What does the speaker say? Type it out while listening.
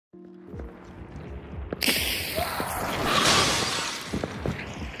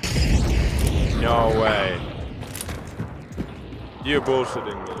No way. You're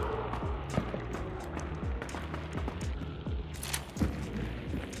bullshitting me.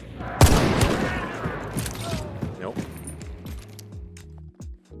 Nope.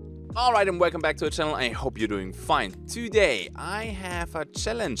 Alright, and welcome back to the channel. I hope you're doing fine. Today, I have a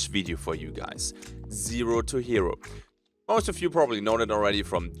challenge video for you guys. 0 to Hero. Most of you probably know that already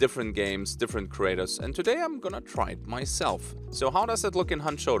from different games, different creators, and today I'm gonna try it myself. So how does it look in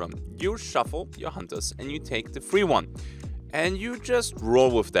Hunt Showdown? You shuffle your hunters and you take the free one. And you just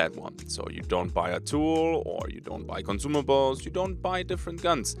roll with that one. So you don't buy a tool, or you don't buy consumables, you don't buy different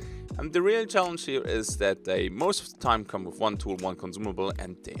guns. And the real challenge here is that they most of the time come with one tool, one consumable,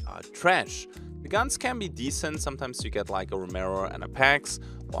 and they are trash. The guns can be decent, sometimes you get like a Romero and a Pax,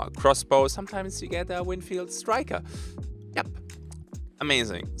 or a crossbow, sometimes you get a Winfield Striker. Yep,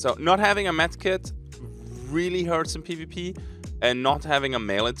 amazing. So not having a medkit really hurts in PvP, and not having a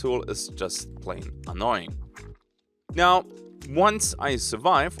melee tool is just plain annoying. Now, once I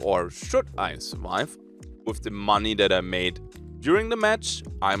survive, or should I survive, with the money that I made during the match,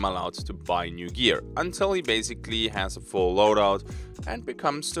 I'm allowed to buy new gear, until he basically has a full loadout and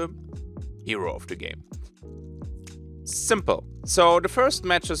becomes the hero of the game. Simple. So the first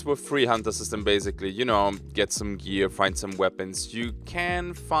matches with free hunter system, basically, you know, get some gear, find some weapons. You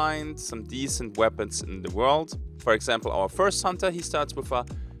can find some decent weapons in the world. For example, our first hunter, he starts with a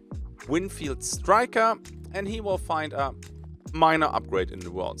Winfield Striker, and he will find a minor upgrade in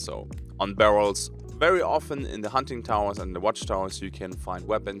the world. So on barrels, very often in the hunting towers and the watchtowers, you can find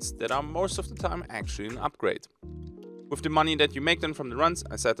weapons that are most of the time actually an upgrade. With the money that you make then from the runs,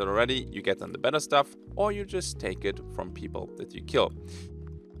 I said that already, you get then the better stuff, or you just take it from people that you kill.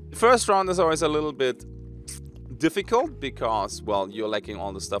 The first round is always a little bit difficult because, well, you're lacking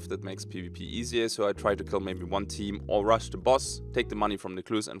all the stuff that makes PvP easier, so I try to kill maybe one team or rush the boss, take the money from the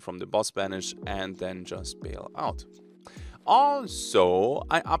clues and from the boss banish, and then just bail out. Also,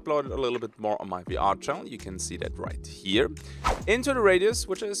 I uploaded a little bit more on my VR channel, you can see that right here. Into the Radius,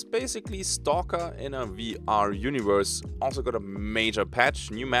 which is basically Stalker in a VR universe, also got a major patch,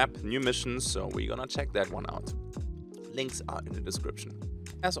 new map, new missions, so we're gonna check that one out. Links are in the description,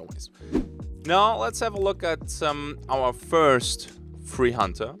 as always. Now, let's have a look at our first free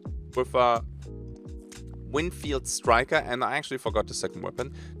hunter with a Winfield Striker, and I actually forgot the second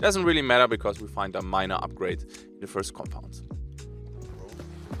weapon. Doesn't really matter because we find a minor upgrade in the first compound.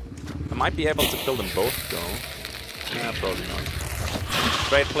 I might be able to kill them both though. Yeah, probably not.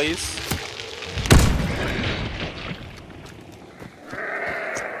 Trade, please.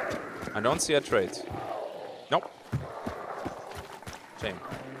 I don't see a trade. Nope. Shame.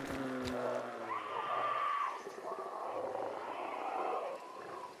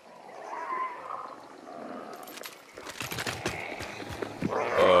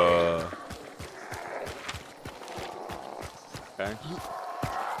 Okay.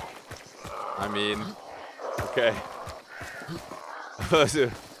 I mean, okay.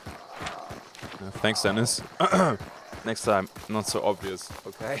 Thanks, Dennis. Next time, not so obvious,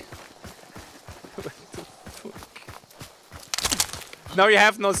 okay? No, you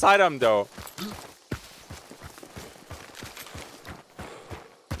have no sidearm though.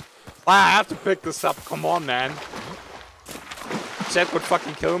 I have to pick this up, come on, man. Chat would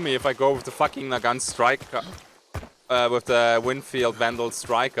fucking kill me if I go with the fucking gun striker. With the Winfield Vandal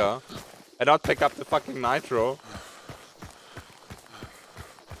Striker. I don't pick up the fucking Nitro.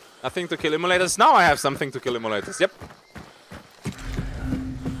 Nothing to kill emulators. Now I have something to kill emulators. Yep.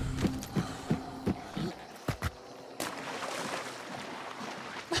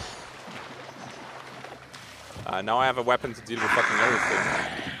 Now I have a weapon to deal with fucking everything.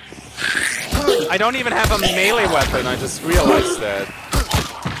 I don't even have a melee weapon. I just realized that.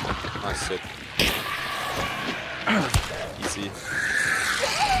 Nice shit. Easy.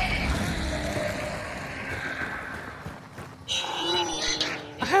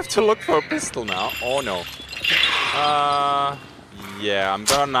 I have to look for a pistol now. Oh no. Yeah, I'm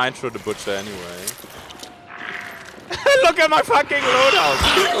gonna Nitro the Butcher anyway. Look at my fucking loadout!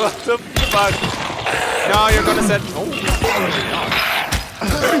 What the fuck? No, you're gonna set. Oh,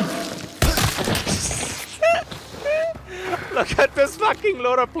 look at this fucking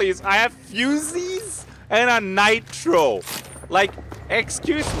loader, please. I have fusees and a Nitro. Like,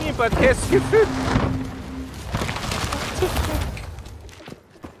 excuse me, but qu'est-ce que tu fais?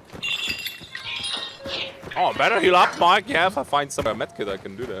 Oh, better heal up, Mark. Yeah, if I find some medkit, I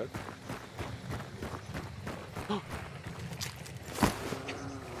can do that.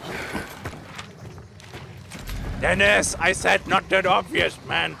 Dennis, I said not that obvious,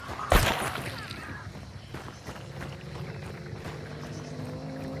 man.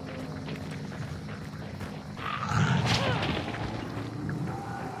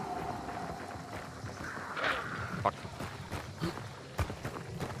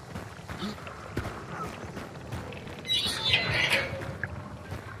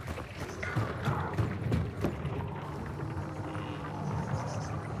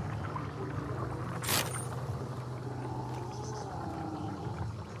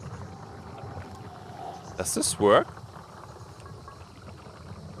 Does this work?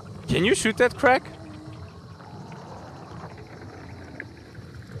 Can you shoot that crack?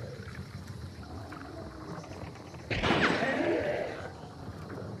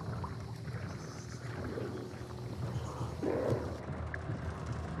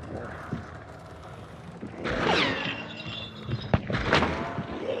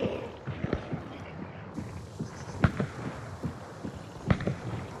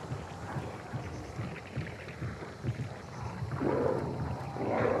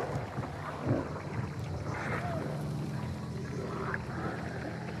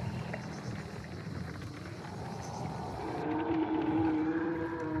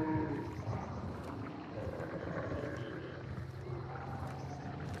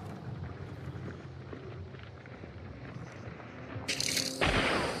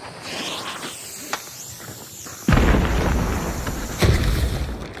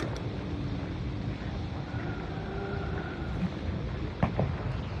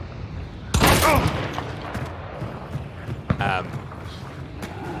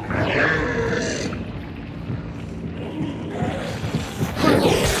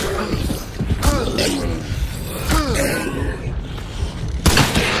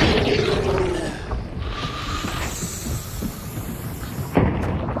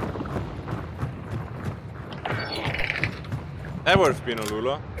 That would have been a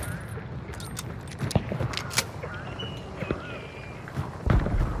Lula.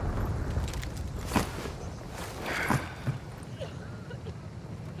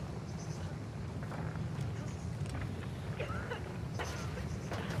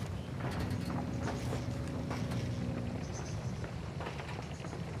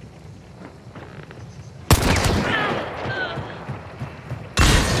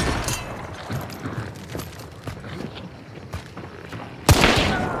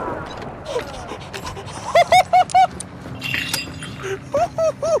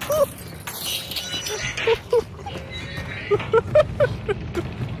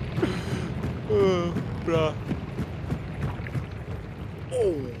 Bruh.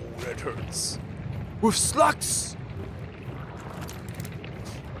 Oh, that hurts. With slugs!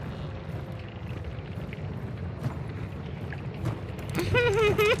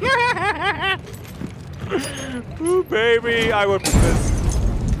 Ooh, baby, I would be pissed.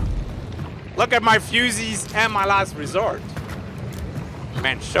 Look at my fusies and my last resort.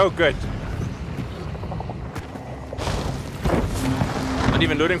 Man, so good. Not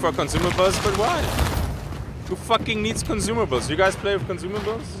even looting for consumables, but why? Who fucking needs consumables? You guys play with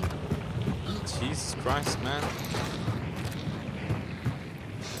consumables? Jesus Christ, man.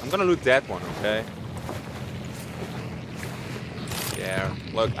 I'm gonna loot that one, okay? Yeah,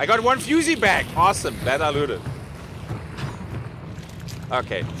 look, I got one fusee back! Awesome, that I looted.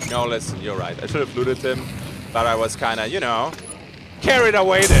 Okay, no, listen, you're right. I should have looted him, but I was kinda, you know, carried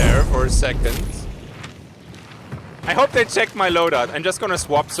away there for a second. I hope they checked my loadout. I'm just gonna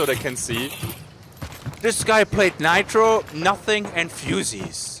swap so they can see. This guy played Nitro, nothing, and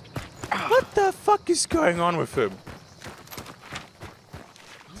fusies. What the fuck is going on with him?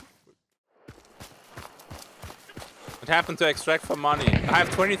 What happened to extract for money? I have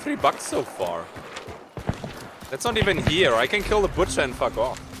 23 bucks so far. That's not even here. I can kill the butcher and fuck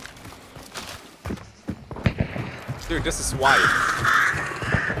off. Dude, this is why.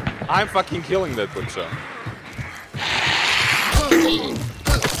 I'm fucking killing that butcher.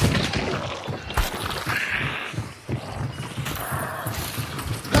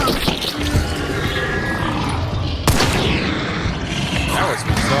 That was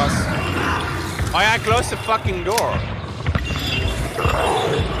my sauce. Oh yeah, close the fucking door.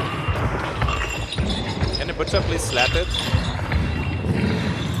 Can the butcher please slap it?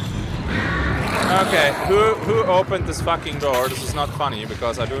 Okay, who opened this fucking door? This is not funny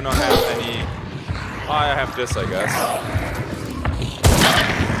because I do not have any. Oh, I have this, I guess.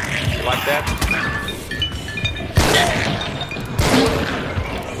 Like that.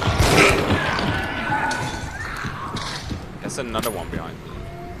 There's another one behind me.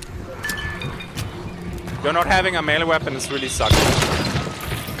 You're not having a melee weapon is really sucking.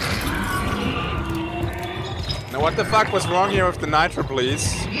 Now what the fuck was wrong here with the nitro,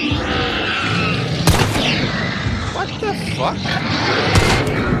 please? What the fuck?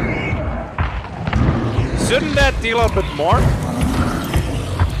 Shouldn't that deal a bit more?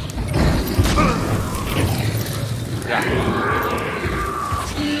 Yeah.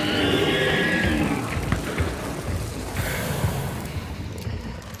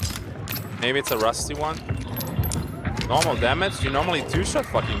 Maybe it's a rusty one. Normal damage? You normally 2-shot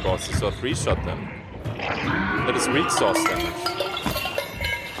fucking bosses or 3-shot them. That is weak sauce damage.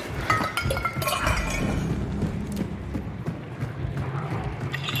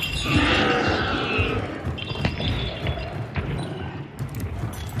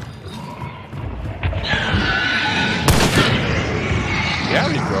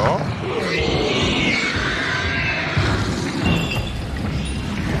 you go.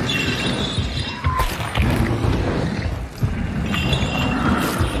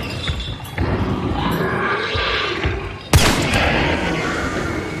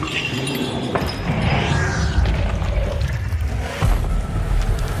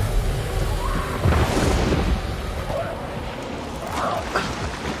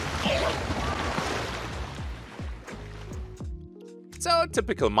 So,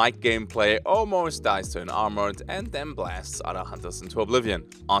 typical Mike gameplay, almost dies to an armored and then blasts other hunters into oblivion.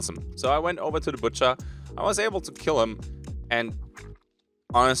 Awesome. So I went over to the butcher, I was able to kill him, and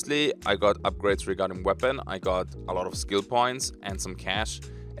honestly, I got upgrades regarding weapon, I got a lot of skill points and some cash.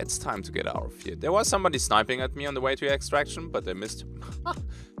 It's time to get out of here. There was somebody sniping at me on the way to extraction, but I missed him.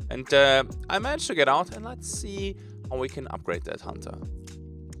 And I managed to get out, and let's see how we can upgrade that hunter.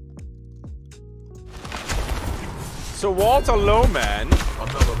 So Walter Lowman,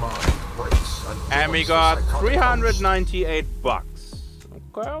 and we got 398 bucks.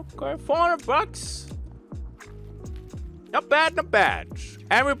 Okay, 400 bucks. Not bad, not bad.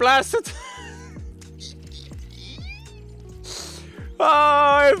 And we blasted.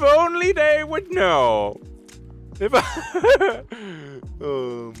 Oh, if only they would know. If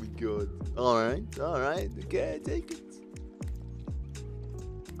oh my god. Alright, okay, take it.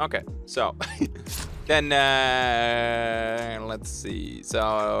 Okay, so then let's see.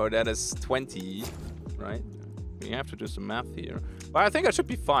 So that is 20, right? We have to do some math here. But I think I should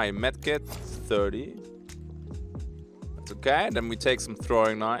be fine. Medkit 30. That's okay. Then we take some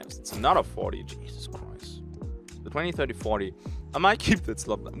throwing knives. It's another 40. Jesus Christ. So 20, 30, 40. I might keep that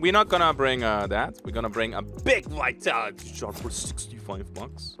slot. We're not gonna bring that. We're gonna bring a big vitality shot for 65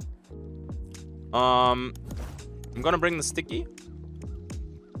 bucks. I'm gonna bring the sticky.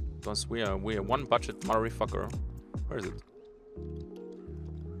 Because we are one budget motherfucker. Where is it?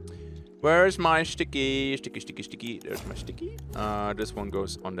 Where's my sticky? Sticky. There's my sticky. This one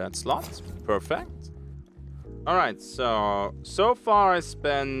goes on that slot. Perfect. Alright, so far I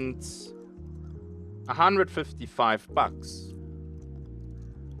spent 155 bucks.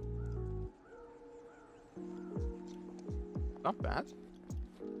 Not bad.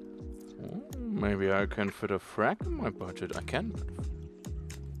 Maybe I can fit a frag in my budget. I can.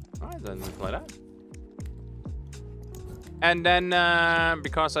 Alright, then we play that. And then,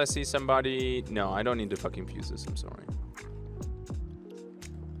 because I see somebody... No, I don't need the fucking fuses, I'm sorry.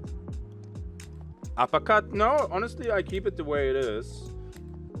 Uppercut? No, honestly, I keep it the way it is.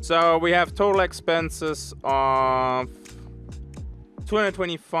 So, we have total expenses of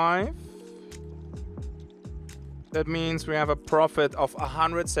 225. That means we have a profit of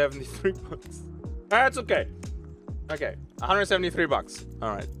 173 bucks. That's okay. Okay, 173 bucks. All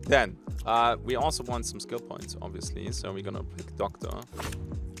right, then we also want some skill points, obviously. So we're gonna pick Doctor,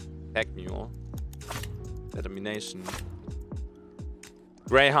 Pack Mule, Determination,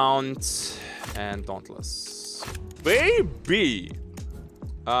 Greyhound, and Dauntless. Baby.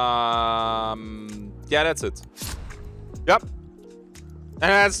 Yeah, that's it. Yep. And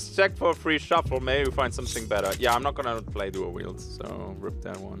let's check for a free shuffle. Maybe we find something better. Yeah, I'm not gonna play dual wields, so rip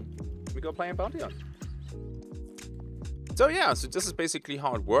that one. We go play a bounty hunt. So yeah, so this is basically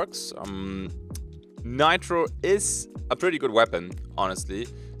how it works. Nitro is a pretty good weapon, honestly.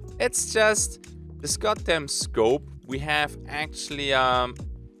 It's just this goddamn scope. We have actually a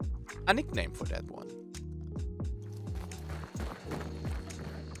nickname for that one.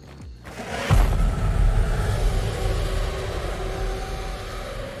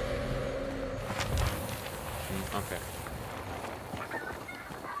 Okay.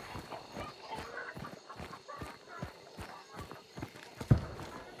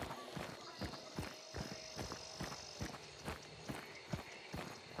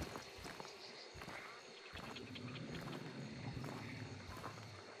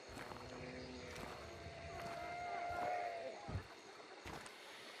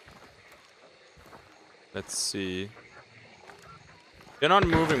 Let's see. They're not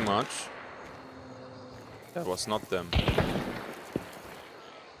moving much. That was not them.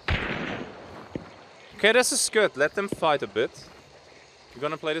 Okay, this is good. Let them fight a bit. We're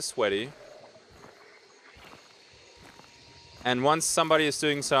gonna play the sweaty. And once somebody is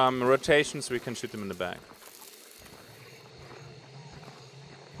doing some rotations, we can shoot them in the back.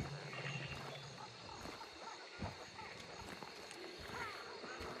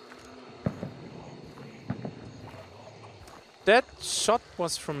 That shot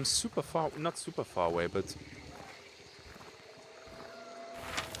was from super far, not super far away, but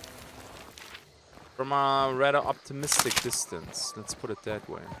from a rather optimistic distance. Let's put it that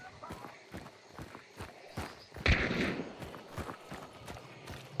way.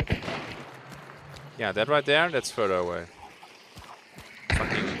 Yeah, that right there, that's further away.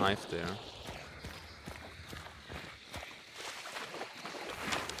 Fucking knife there.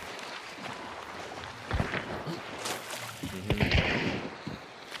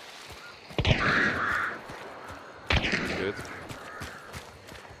 Good.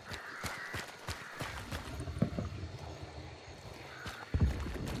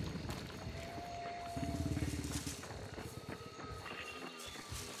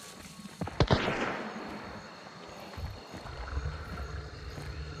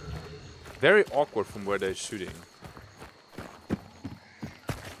 Very awkward from where they're shooting.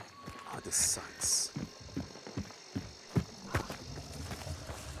 Oh, this sucks.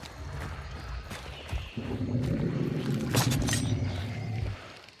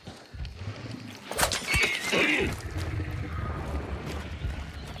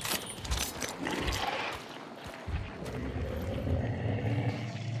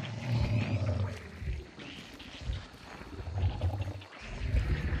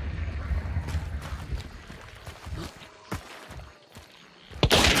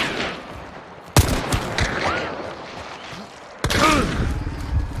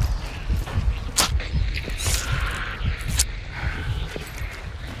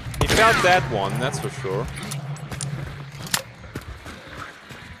 Got that one, that's for sure.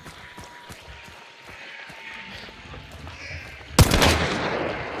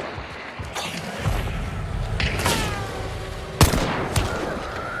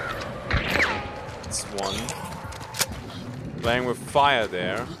 That's one. Playing with fire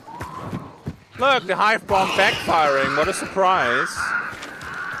there. Look, the hive bomb backfiring, what a surprise.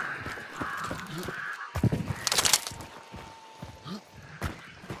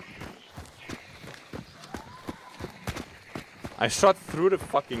 I shot through the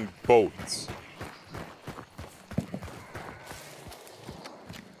fucking boats.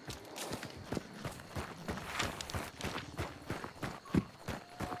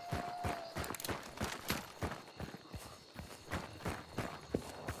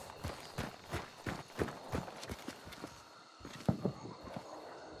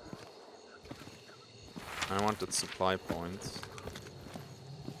 I wanted supply points.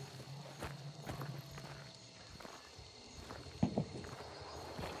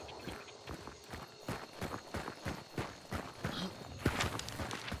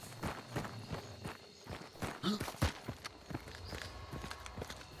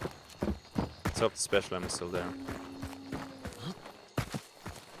 Hope the special ammo is still there.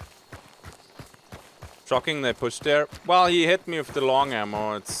 Shocking they pushed there. Well, he hit me with the long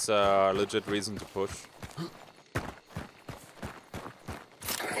ammo. It's a legit reason to push.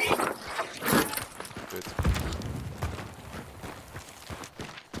 Good.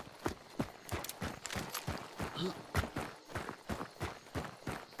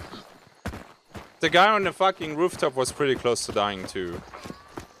 The guy on the fucking rooftop was pretty close to dying too.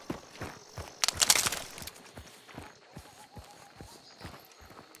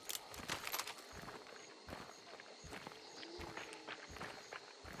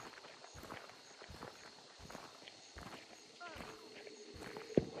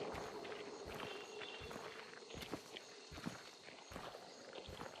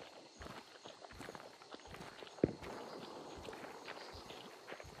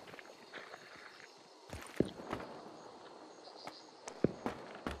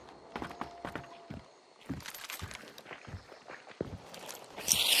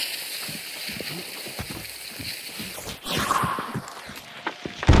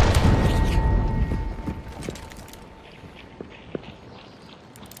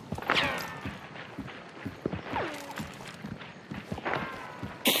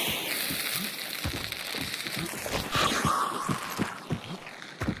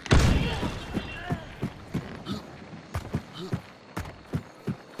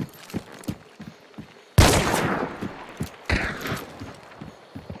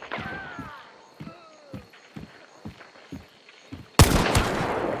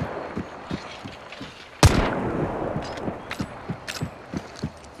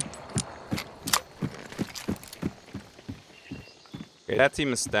 Okay, that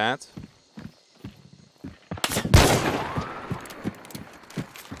team is dead.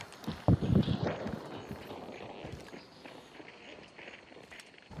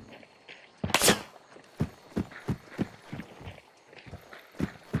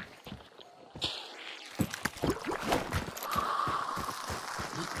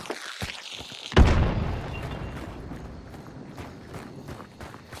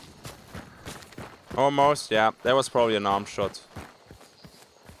 Almost, yeah. That was probably an arm shot.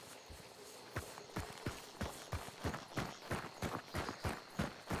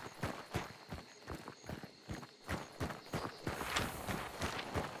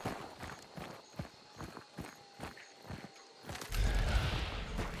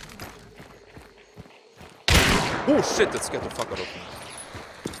 Oh shit, that scared the fuck out of me.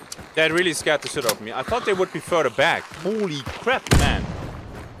 That really scared the shit out of me. I thought they would be further back. Holy crap, man.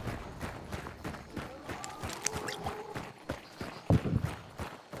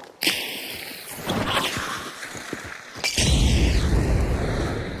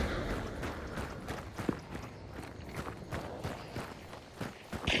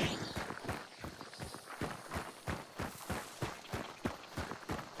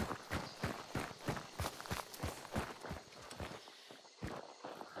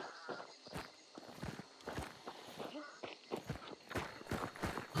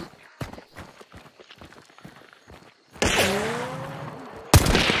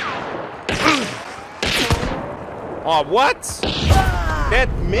 Oh, what? That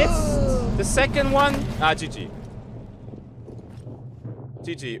missed the second one? Ah, GG.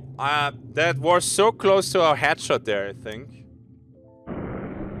 GG. That was so close to our headshot there, I think.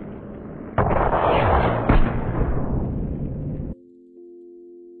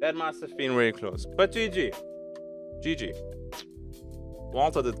 That must have been really close. But GG. GG.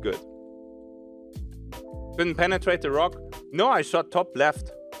 Walter did good. Couldn't penetrate the rock. No, I shot top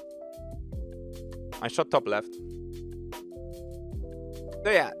left. I shot top left. So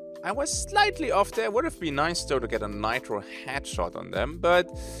yeah, I was slightly off there. Would have been nice though to get a nitro headshot on them, but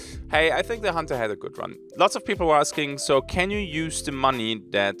hey, I think the hunter had a good run. Lots of people were asking, so can you use the money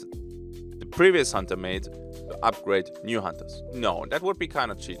that the previous hunter made to upgrade new hunters? No, that would be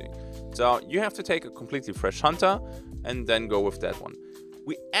kind of cheating. So you have to take a completely fresh hunter and then go with that one.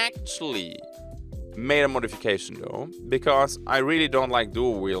 We actually made a modification though, because I really don't like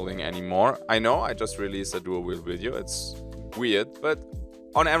dual wielding anymore. I know I just released a dual wield video, it's weird, but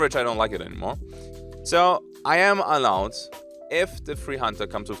on average, I don't like it anymore. So I am allowed, if the free hunter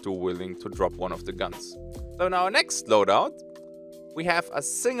comes with dual wielding, to drop one of the guns. So in our next loadout, we have a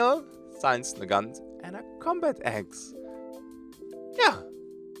single science gun and a combat axe. Yeah,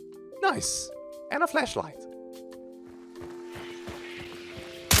 nice. And a flashlight.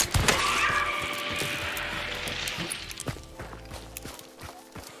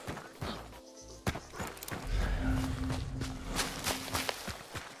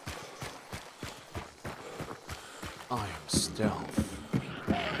 I am stealth.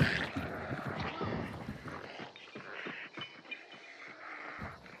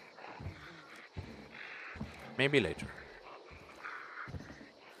 Maybe later.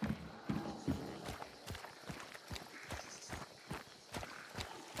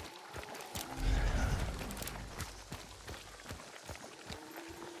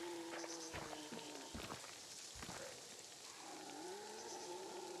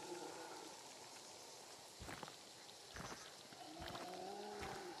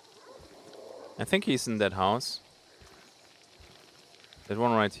 I think he's in that house. That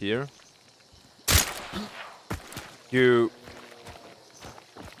one right here. You...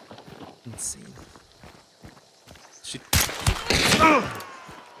 Insane. Shit.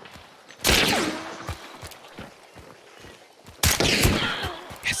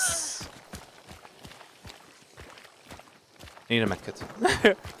 Yes! I need a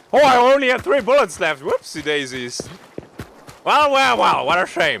medkit. Oh, I only had 3 bullets left. Whoopsie daisies. Well, well, well, what a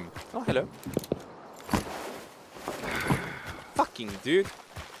shame. Oh, hello. Fucking dude.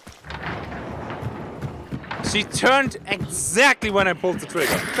 She turned exactly when I pulled the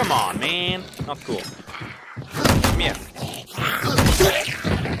trigger. Come on, man. Not cool. Come here.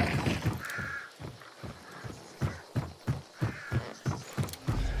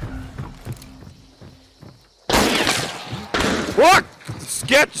 What?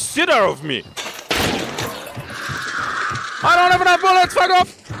 Scared the shit out of me. I don't have enough bullets, fuck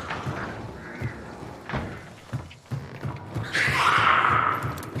off!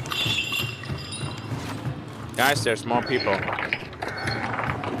 Guys, there's more people.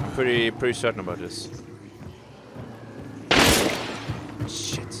 Pretty certain about this.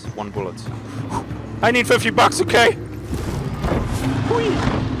 Shit, 1 bullet. I need $50, okay?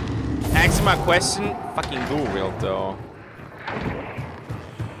 Answer my question, fucking dual wield though.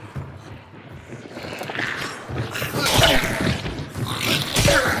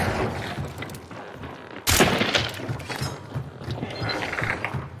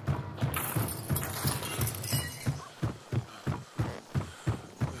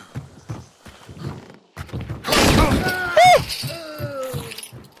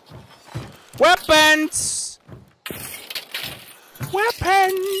 Weapons!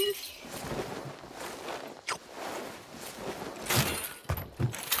 Weapons!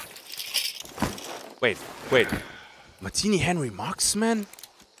 Wait. Martini Henry Marksman?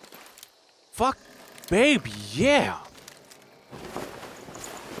 Fuck, baby, yeah!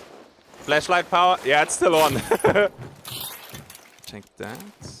 Flashlight power? Yeah, it's still on. Check that.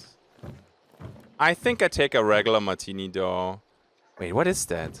 I think I take a regular martini though. Wait, what is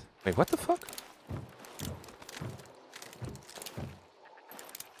that? Wait, what the fuck?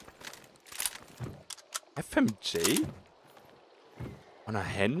 FMJ? On a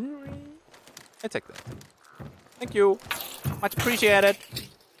Henry? I take that. Thank you. Much appreciated.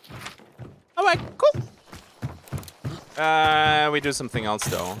 Alright, cool. We do something else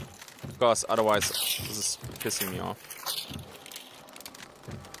though. Because otherwise this is pissing me off.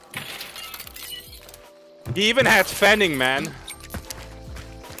 He even had fanning, man.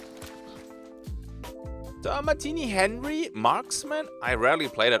 The Martini Henry Marksman? I rarely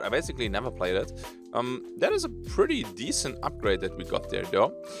played it. I basically never played it. That is a pretty decent upgrade that we got there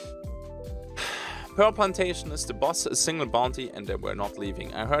though. Pearl Plantation is the boss, a single bounty, and they were not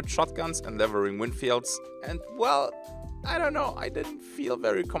leaving. I heard shotguns and levering windfields, and well, I don't know, I didn't feel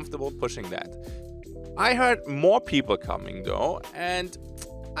very comfortable pushing that. I heard more people coming though, and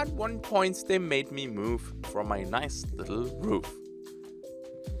at one point they made me move from my nice little roof.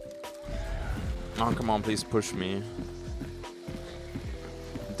 Oh, come on, please push me.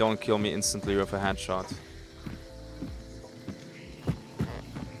 Don't kill me instantly with a headshot.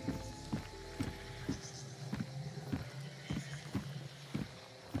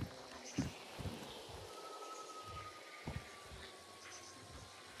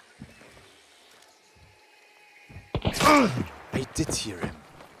 I did hear him.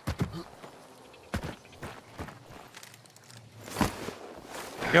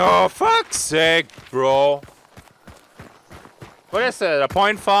 Yo, fuck's sake, bro. What is that? A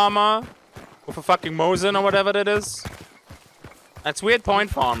point farmer? With a fucking Mosin or whatever that is? That's weird point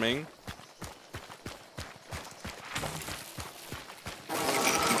farming.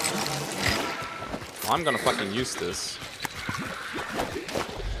 I'm gonna fucking use this.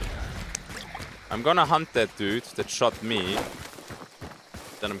 I'm gonna hunt that dude that shot me.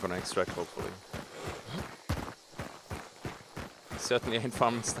 Then I'm gonna extract, hopefully. Certainly ain't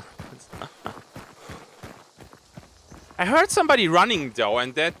farming stuff. I heard somebody running though,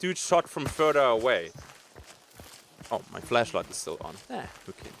 and that dude shot from further away. Oh, my flashlight is still on. Eh,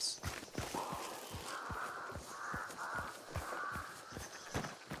 who cares?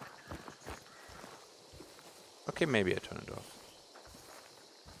 Okay, maybe I turn it off.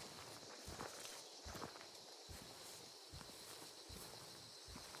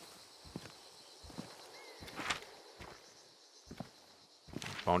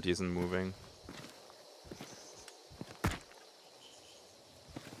 Bounty isn't moving.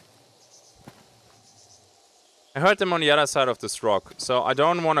 I heard them on the other side of this rock, so I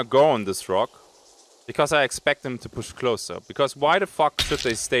don't want to go on this rock because I expect them to push closer. Because why the fuck should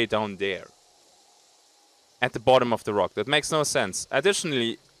they stay down there? At the bottom of the rock. That makes no sense.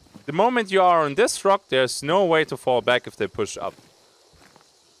 Additionally, the moment you are on this rock, there's no way to fall back if they push up.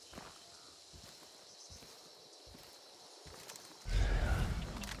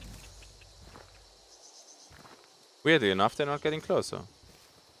 Weirdly enough, they're not getting closer.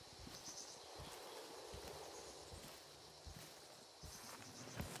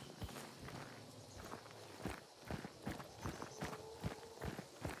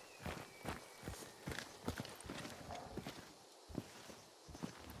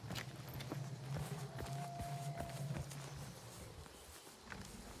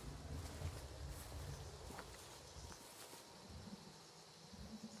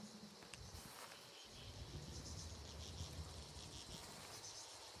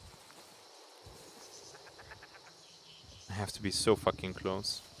 I have to be so fucking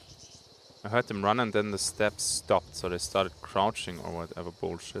close. I heard them run and then the steps stopped, so they started crouching or whatever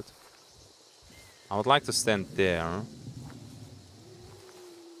bullshit. I would like to stand there.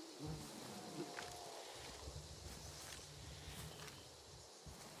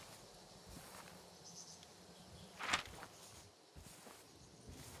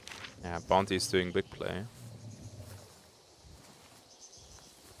 Yeah, Bounty is doing big play.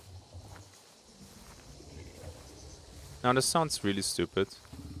 Now this sounds really stupid,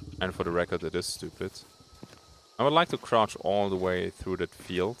 and for the record it is stupid. I would like to crouch all the way through that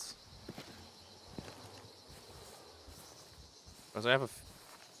field. Because I have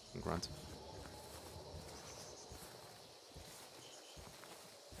a grunt.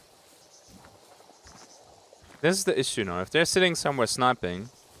 This is the issue now. If they're sitting somewhere sniping,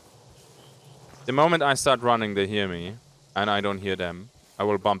 the moment I start running they hear me, and I don't hear them. I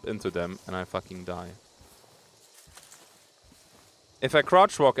will bump into them and I fucking die. If I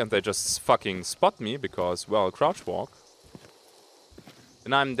crouch walk and they just fucking spot me because, well, crouch walk,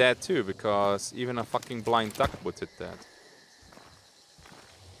 then I'm dead too because even a fucking blind duck would hit that.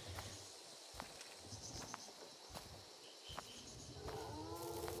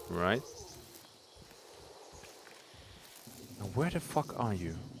 Right. Now where the fuck are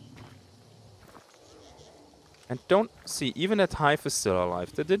you? And don't see, even that hive is still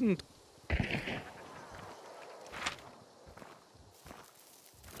alive. They didn't...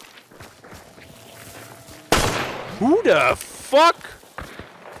 Who the fuck?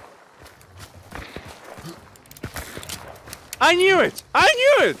 I knew it!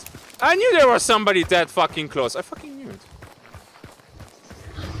 I knew it! I knew there was somebody that fucking close. I fucking knew it.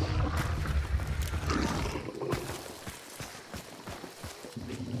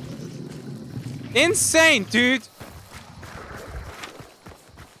 Insane, dude!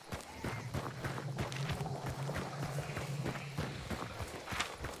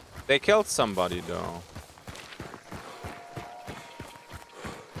 They killed somebody, though.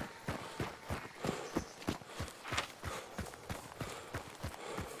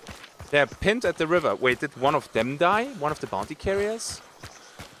 They're pinned at the river. Wait, did one of them die? One of the bounty carriers?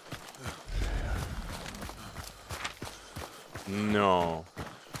 No.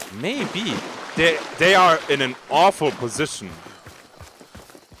 Maybe. They are in an awful position.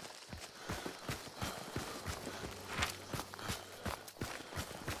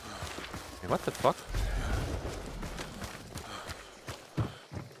 Hey, what the fuck?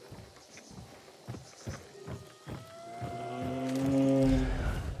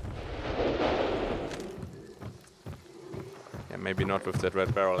 Yeah, maybe not with that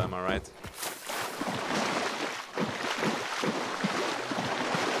red barrel, am I right?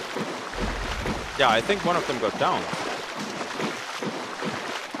 Yeah, I think one of them got down.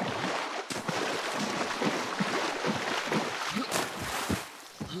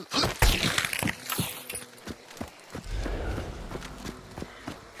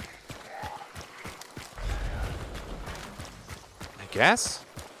 I guess.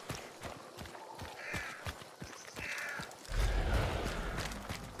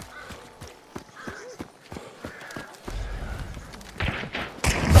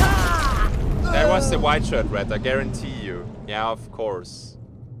 The white shirt red, I guarantee you. Yeah, of course.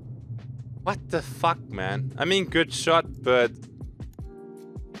 What the fuck, man? I mean, good shot, but...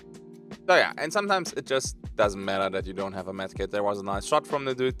 So yeah, and sometimes it just doesn't matter that you don't have a medkit. There was a nice shot from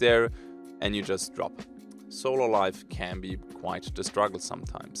the dude there, and you just drop. Solo life can be quite the struggle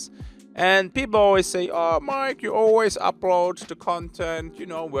sometimes. And people always say, oh, Mike, you always upload the content, you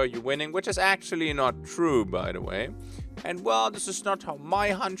know, where you're winning, which is actually not true, by the way. And well, this is not how my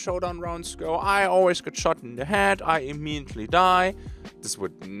Hunt Showdown rounds go. I always get shot in the head, I immediately die. This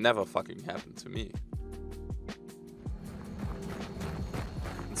would never fucking happen to me.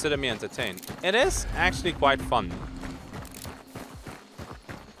 Consider me entertained. It is actually quite fun.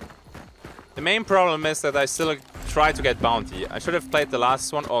 The main problem is that I still try to get bounty. I should have played the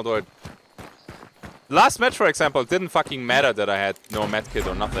last one, although it... Last match, for example, it didn't fucking matter that I had no medkit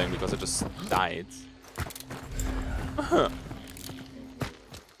or nothing, because I just died.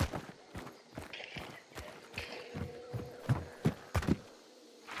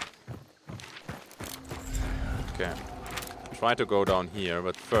 Okay. Try to go down here,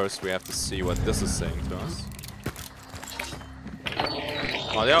 but first we have to see what this is saying to us.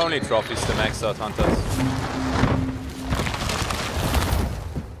 Oh, they're only trophies, the maxed out hunters.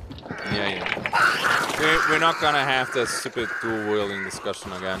 Yeah. We're not gonna have this stupid dual wielding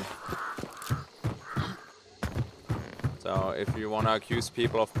discussion again. So if you wanna accuse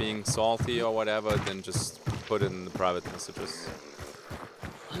people of being salty or whatever, then just put it in the private messages.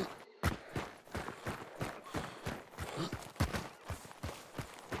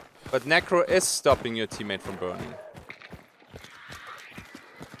 But Necro is stopping your teammate from burning.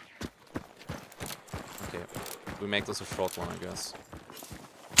 Okay, we make this a short one, I guess.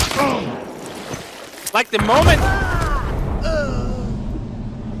 Like the moment...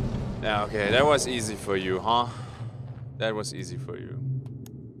 Yeah, okay, that was easy for you, huh? That was easy for you.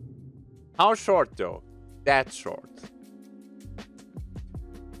 How short, though? That short.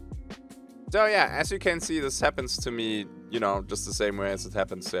 So yeah, as you can see, this happens to me, you know, just the same way as it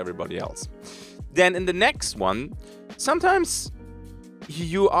happens to everybody else. Then in the next one, sometimes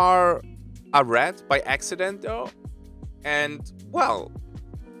you are a rat by accident, though. And, well,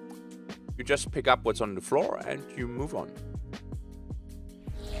 you just pick up what's on the floor and you move on.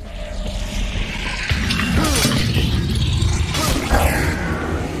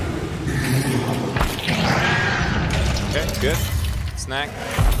 Okay, good. Snack.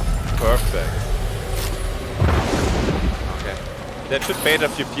 Perfect. Okay. That should bait a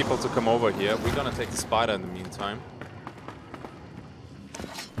few people to come over here. We're gonna take the spider in the meantime.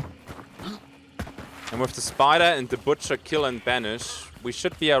 And with the spider and the butcher kill and banish, we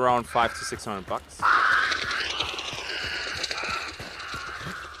should be around 500 to 600 bucks.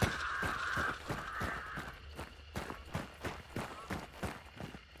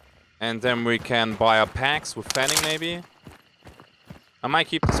 And then we can buy our packs with fanning, maybe. I might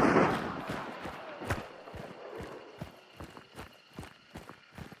keep this.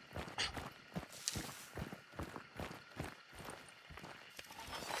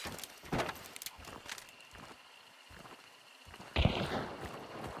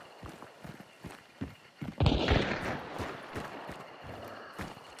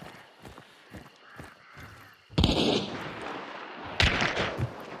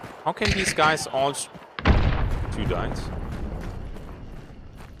 How can these guys all... Two died.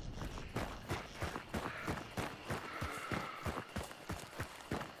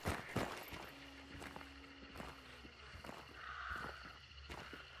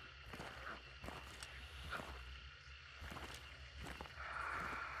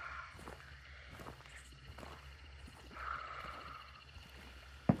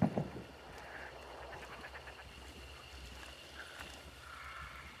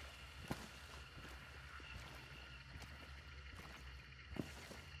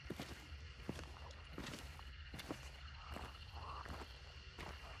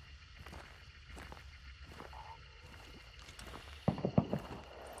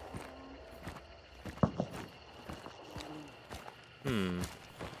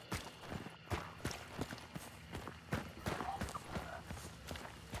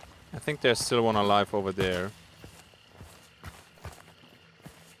 I think there's still one alive over there.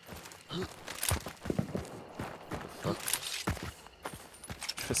 Fuck.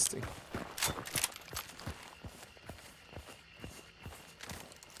 Interesting.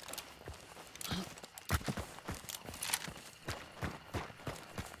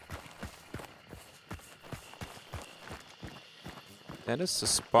 That is the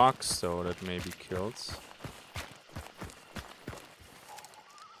sparks though that maybe kills.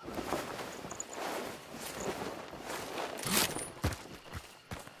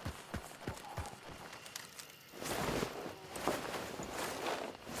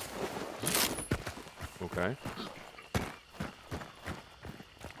 Okay.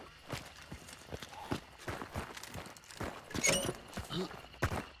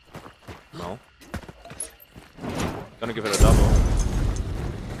 No. Gonna give it a double.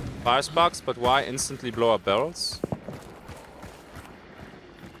 Fire sparks, but why instantly blow up barrels?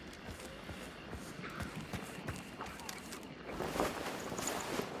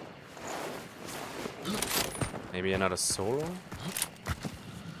 Maybe another solo?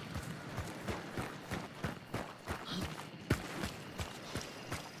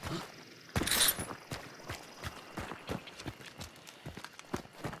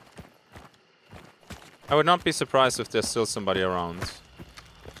 I would not be surprised if there's still somebody around.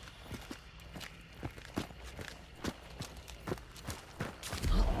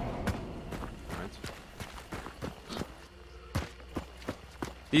 Right.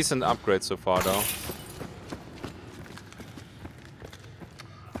 Decent upgrade so far though.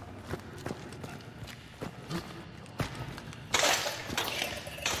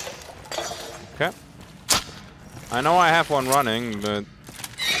 Okay. I know I have one running, but...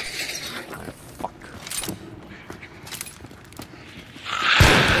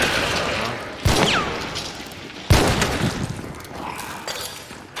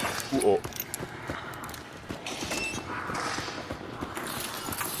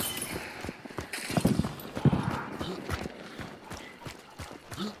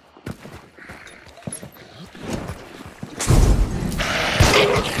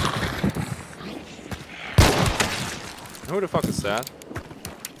 Who the fuck is that?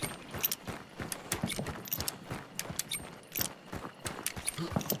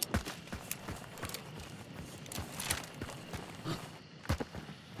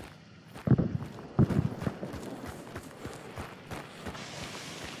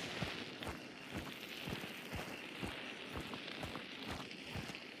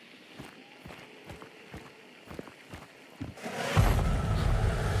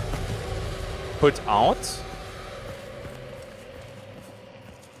 Put out?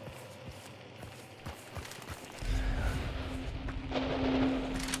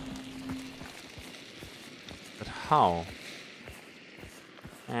 But how?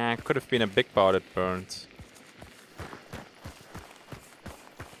 Could have been a big bar that burned.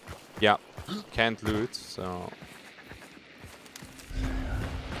 Yeah, can't loot, so...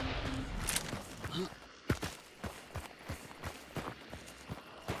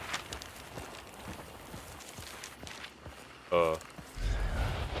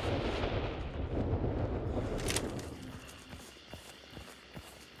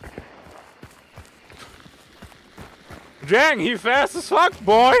 Dang, he fast as fuck,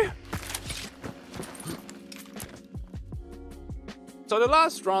 boy! So the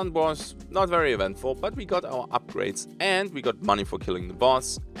last round was not very eventful, but we got our upgrades and we got money for killing the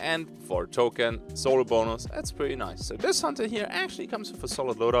boss and for a token, solo bonus. That's pretty nice. So this hunter here actually comes with a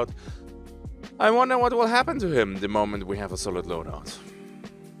solid loadout. I wonder what will happen to him the moment we have a solid loadout.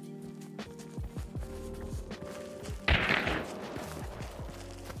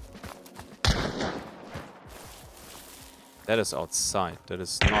 That is outside. That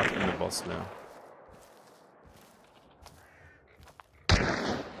is not in the boss lair.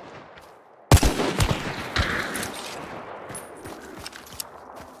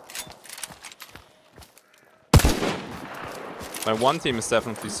 My one team is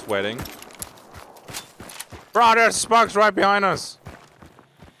definitely sweating. Bro, there's sparks right behind us.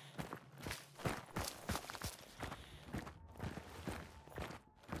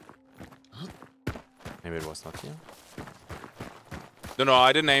 Maybe it was not here. No,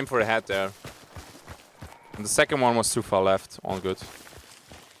 I didn't aim for the head there. And the second one was too far left. All good.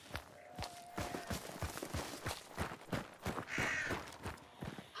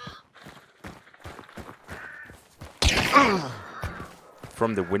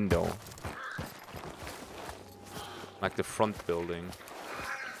 From the window. Like the front building.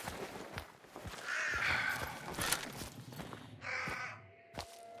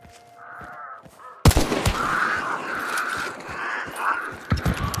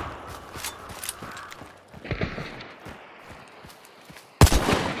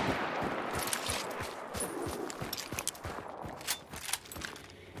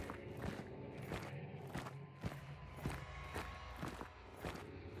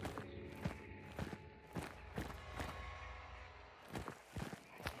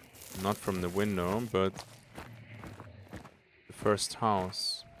 Not from the window, but the first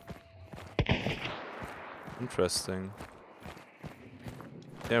house. Interesting.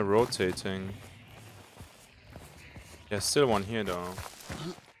 They're rotating. There's still one here though.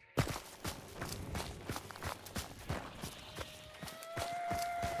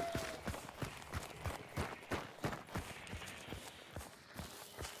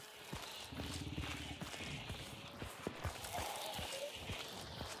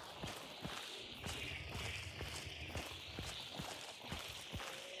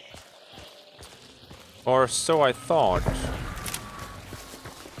 Or so I thought.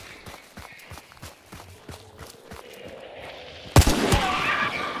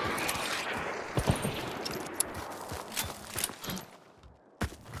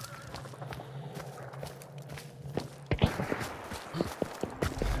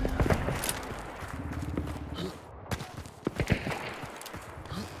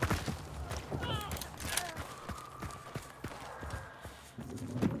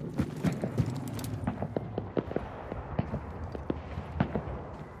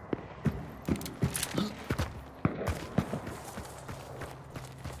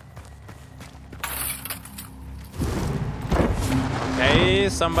 Hey,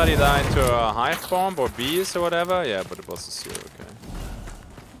 somebody died to a hive bomb or bees or whatever. Yeah, but it was a zero, okay.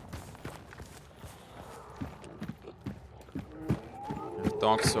 There's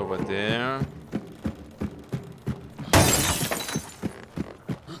dogs over there.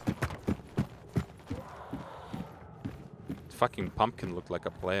 Fucking pumpkin looked like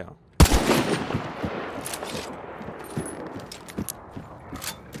a player.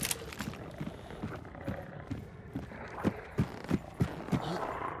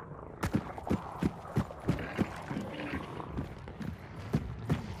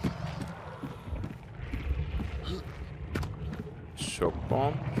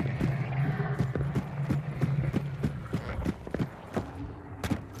 Bomb.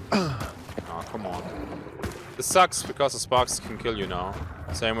 Oh, come on. This sucks because the sparks can kill you now.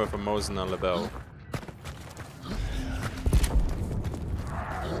 Same with a Mosin and Level.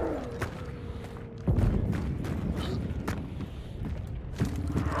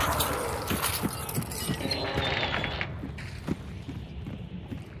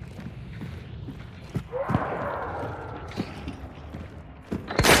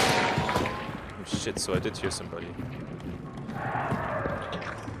 Shit, so I did hear somebody.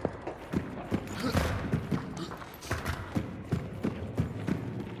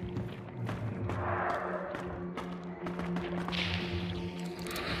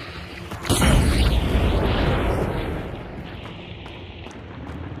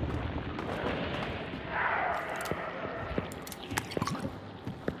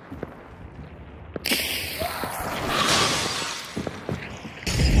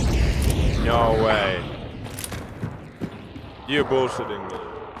 No way. You're bullshitting me.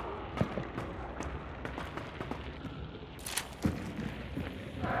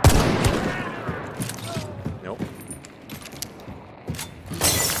 Nope.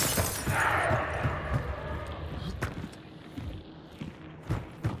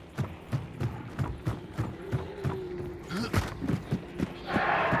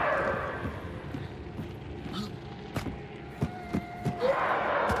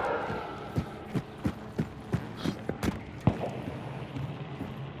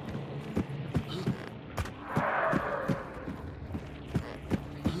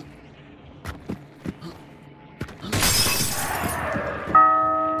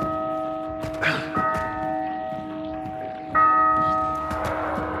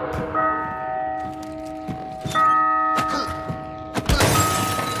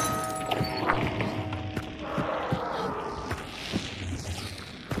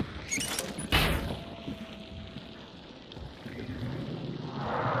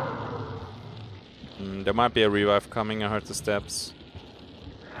 There might be a revive coming. I heard the steps.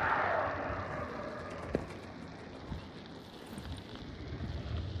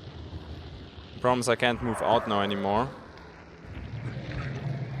 Problem is I can't move out now anymore.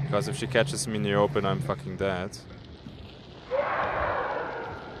 Because if she catches me in the open, I'm fucking dead.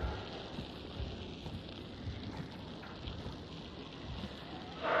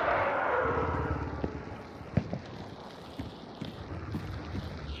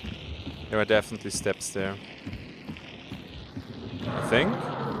 There are definitely steps there. I think.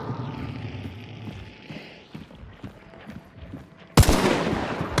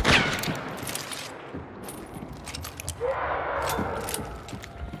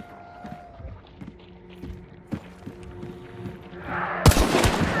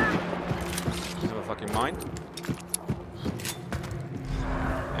 Never fucking mind.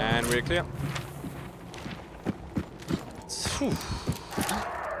 And we're clear. Whew.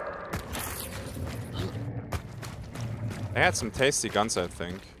 They had some tasty guns, I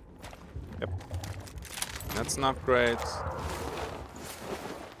think. Yep. That's an upgrade.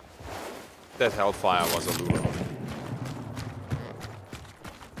 That Hellfire was a lure.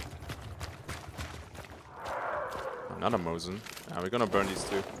 Another Mosin. We're gonna burn these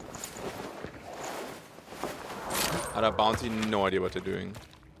two. Other bounty, no idea what they're doing.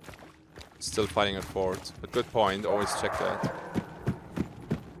 Still fighting it forward. But good point, always check that.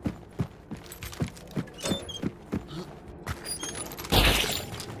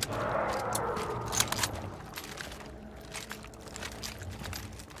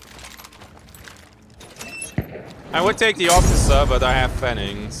 I would take the officer, but I have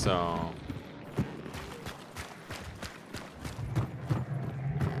fanning, so...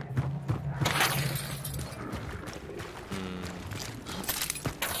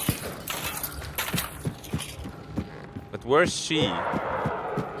 But where's she?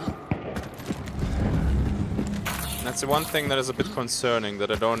 That's the one thing that is a bit concerning,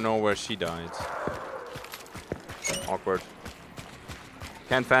 that I don't know where she died. Awkward.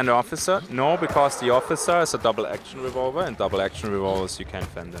 Can't fan the officer? No, because the officer is a double action revolver, and double action revolvers you can't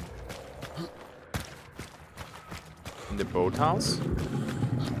fan them. In the boathouse?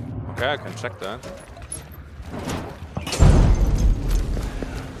 Okay, I can check that.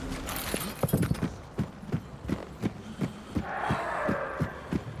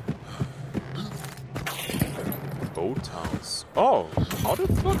 Boathouse. Oh, how the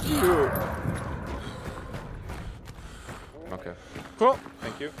fuck do you... Okay. Cool.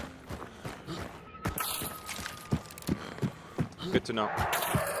 Thank you. Good to know.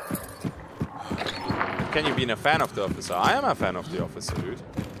 Can you be a fan of the officer? I am a fan of the officer, dude.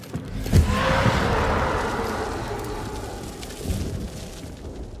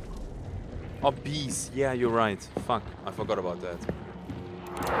 Oh, bees. Yeah, you're right. Fuck, I forgot about that.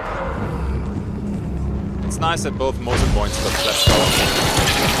 It's nice that both Mosin points got flashed out.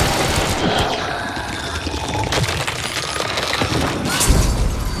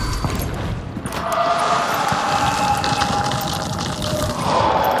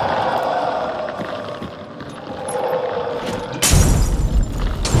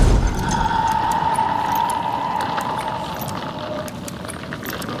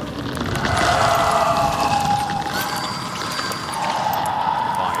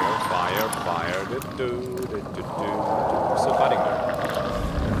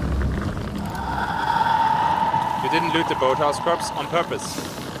 The boathouse corpse on purpose.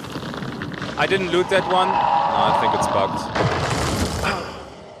 I didn't loot that one. No, I think it's bugged.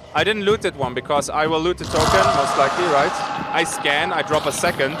 I didn't loot that one because I will loot the token, most likely, right? I scan, I drop a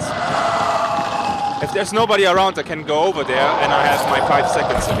second. If there's nobody around, I can go over there and I have my 5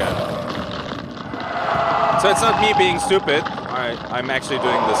 seconds again. So it's not me being stupid. I'm actually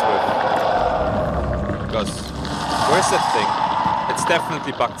doing this with. Because where's that thing? It's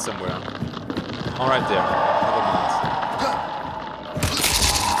definitely bugged somewhere. All right there. Never mind.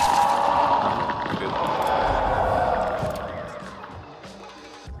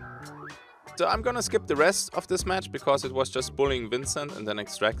 So I'm gonna skip the rest of this match because it was just bullying Vincent and then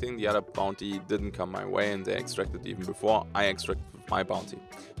extracting. The other bounty didn't come my way and they extracted even before I extracted my bounty.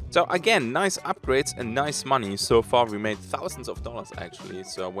 So again, nice upgrades and nice money. So far we made thousands of dollars actually.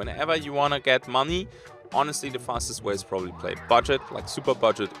 So whenever you wanna get money, honestly the fastest way is probably play budget, like super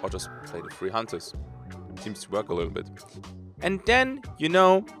budget, or just play the free hunters. Seems to work a little bit. And then, you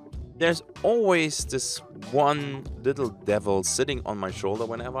know, there's always this one little devil sitting on my shoulder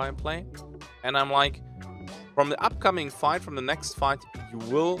whenever I play. And I'm like, from the upcoming fight, from the next fight, you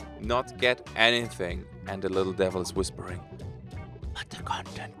will not get anything. And the little devil is whispering, but the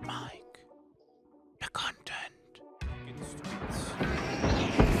content, Mike. The content.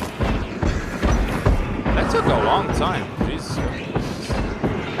 took a long time. Jesus.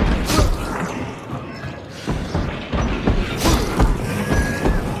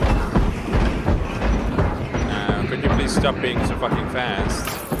 Could you please stop being so fucking fast?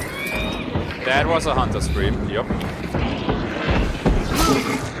 That was a hunter scream. Yup.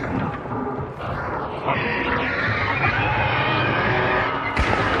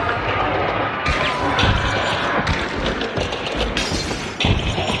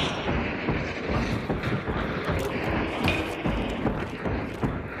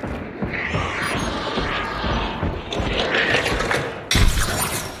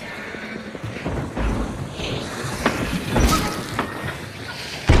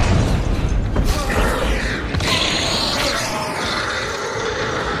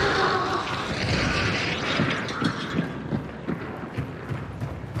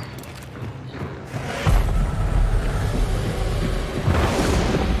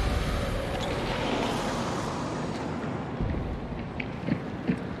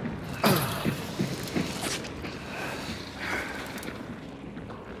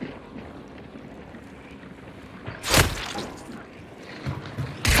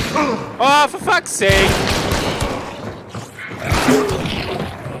 Oh, for fuck's sake!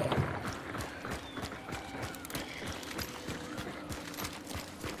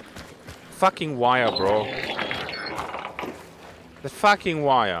 Fucking wire, bro. The fucking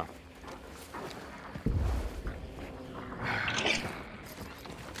wire.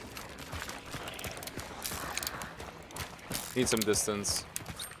 Need some distance.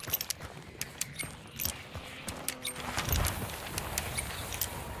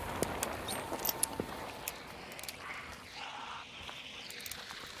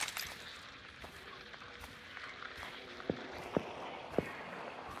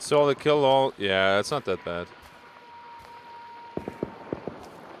 So the kill all, yeah, it's not that bad.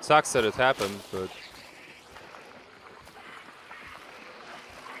 Sucks that it happened, but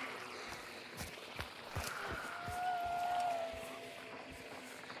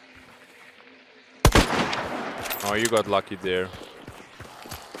oh, you got lucky there.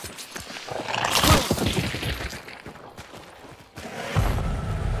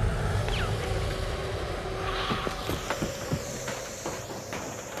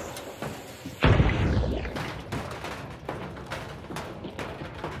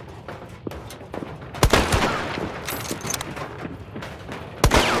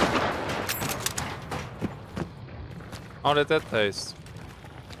 How did that taste?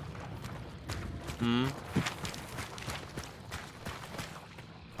 Hmm.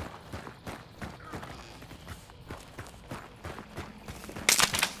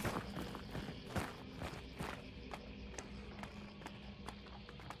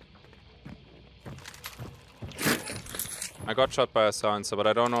 I got shot by a silencer, but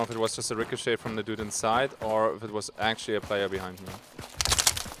I don't know if it was just a ricochet from the dude inside or if it was actually a player behind me.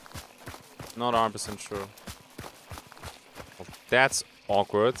 Not 100% sure. Well, that's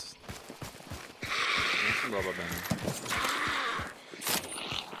awkward. Rubber band.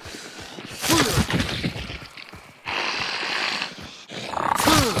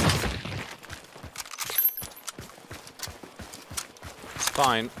 It's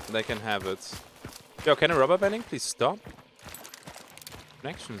fine, they can have it. Yo, can a rubber banding please stop?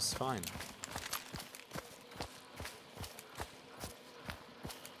 Connection is fine.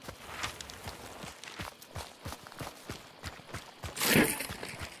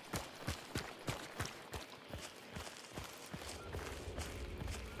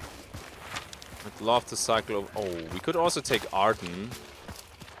 I'd love to cycle over. Oh, we could also take Arden.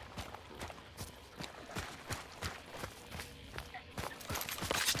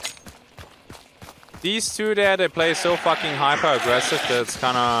 These two there, they play so fucking hyper-aggressive that it's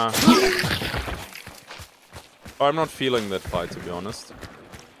kinda... Oh, I'm not feeling that fight, to be honest.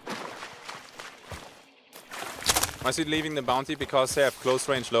 I see leaving the bounty because they have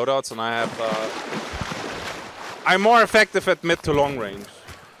close-range loadouts and I have... I'm more effective at mid to long range.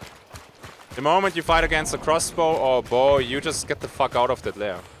 The moment you fight against a crossbow or a bow, you just get the fuck out of that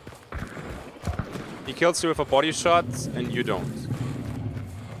lair. He kills you with a body shot and you don't.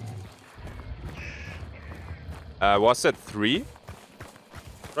 Was it 3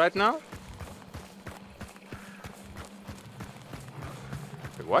 right now?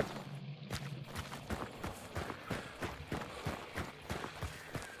 Wait, what?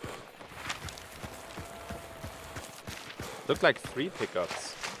 Looked like 3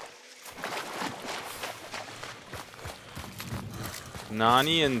 pickups.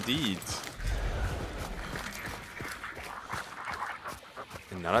 Nani indeed.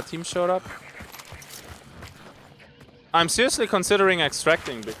 Another team showed up? I'm seriously considering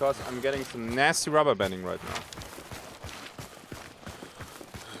extracting because I'm getting some nasty rubber banding right now.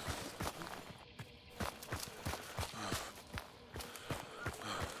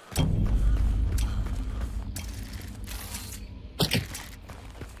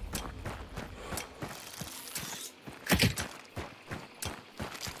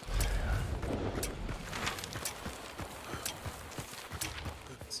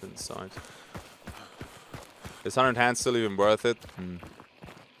 It's inside. Is 100 hands still even worth it?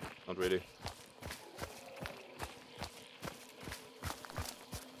 Not really.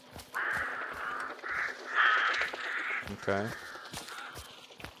 Okay.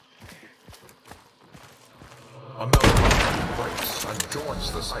 Another one breaks and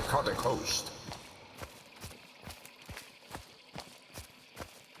joins the psychotic host.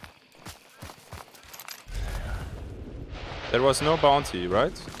 There was no bounty,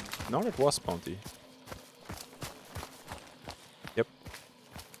 right? No, it was bounty. Yep.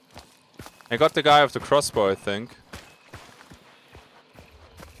 I got the guy with the crossbow, I think.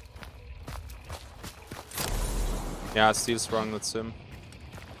 Yeah, steel sprung, that's him.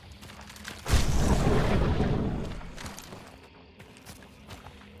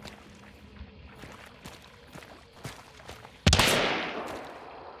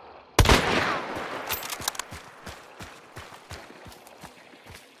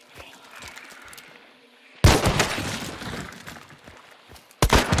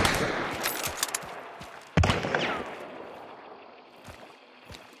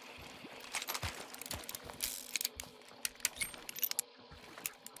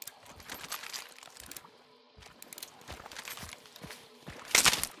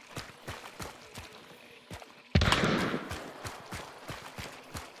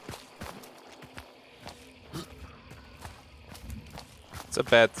 It's a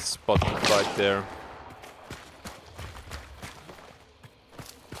bad spot right there.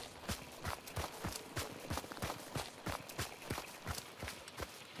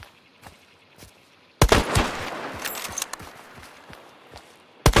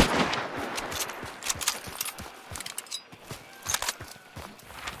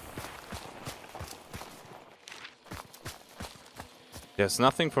 There's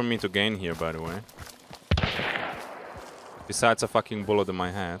nothing for me to gain here, by the way. Besides a fucking bullet in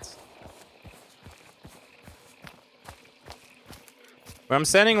my head. Where I'm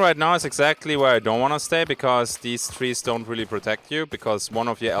standing right now is exactly where I don't want to stay, because these trees don't really protect you, because one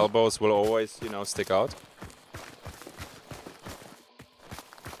of your elbows will always, you know, stick out.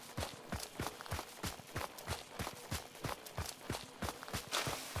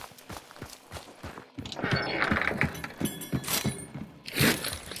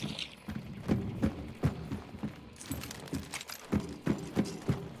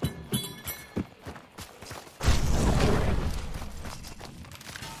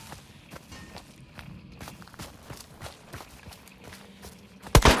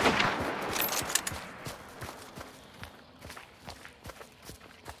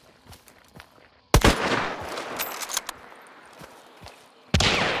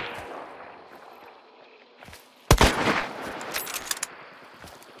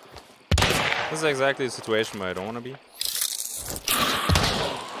 This is exactly the situation where I don't want to be.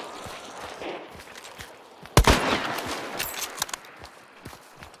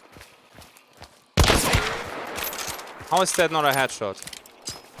 How is that not a headshot?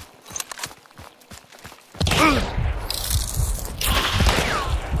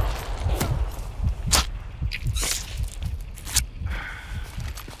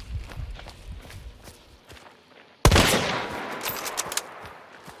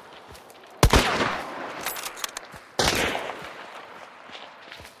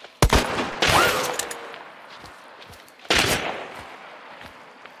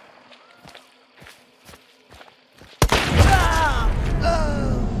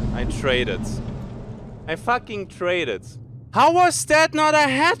 Traded. I fucking traded. How was that not a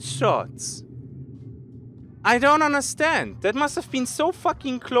headshot? I don't understand. That must have been so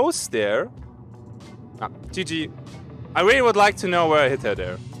fucking close there. Ah, GG. I really would like to know where I hit her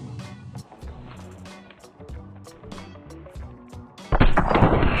there.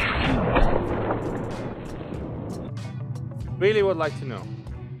 Really would like to know.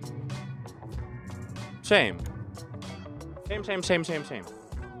 Shame. Shame, shame, shame, shame, shame.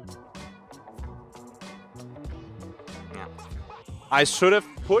 I should have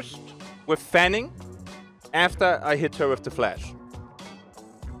pushed with fanning after I hit her with the flash.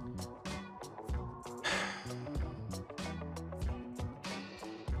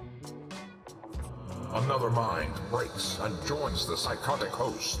 Another mind breaks and joins the psychotic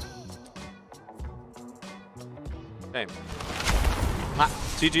host. Same.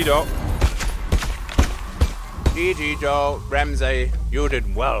 GG Joe. GG Joe. Ramsey, you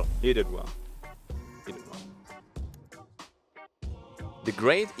did well. You did well. You did well. The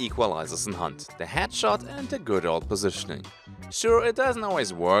great equalizers in Hunt, the headshot and the good old positioning. Sure, it doesn't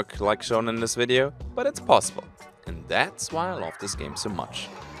always work like shown in this video, but it's possible. And that's why I love this game so much.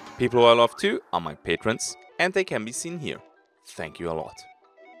 People who I love too are my patrons, and they can be seen here. Thank you a lot.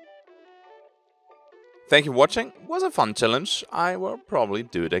 Thank you for watching. It was a fun challenge. I will probably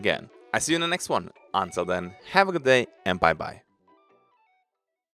do it again. I see you in the next one. Until then, have a good day and bye bye.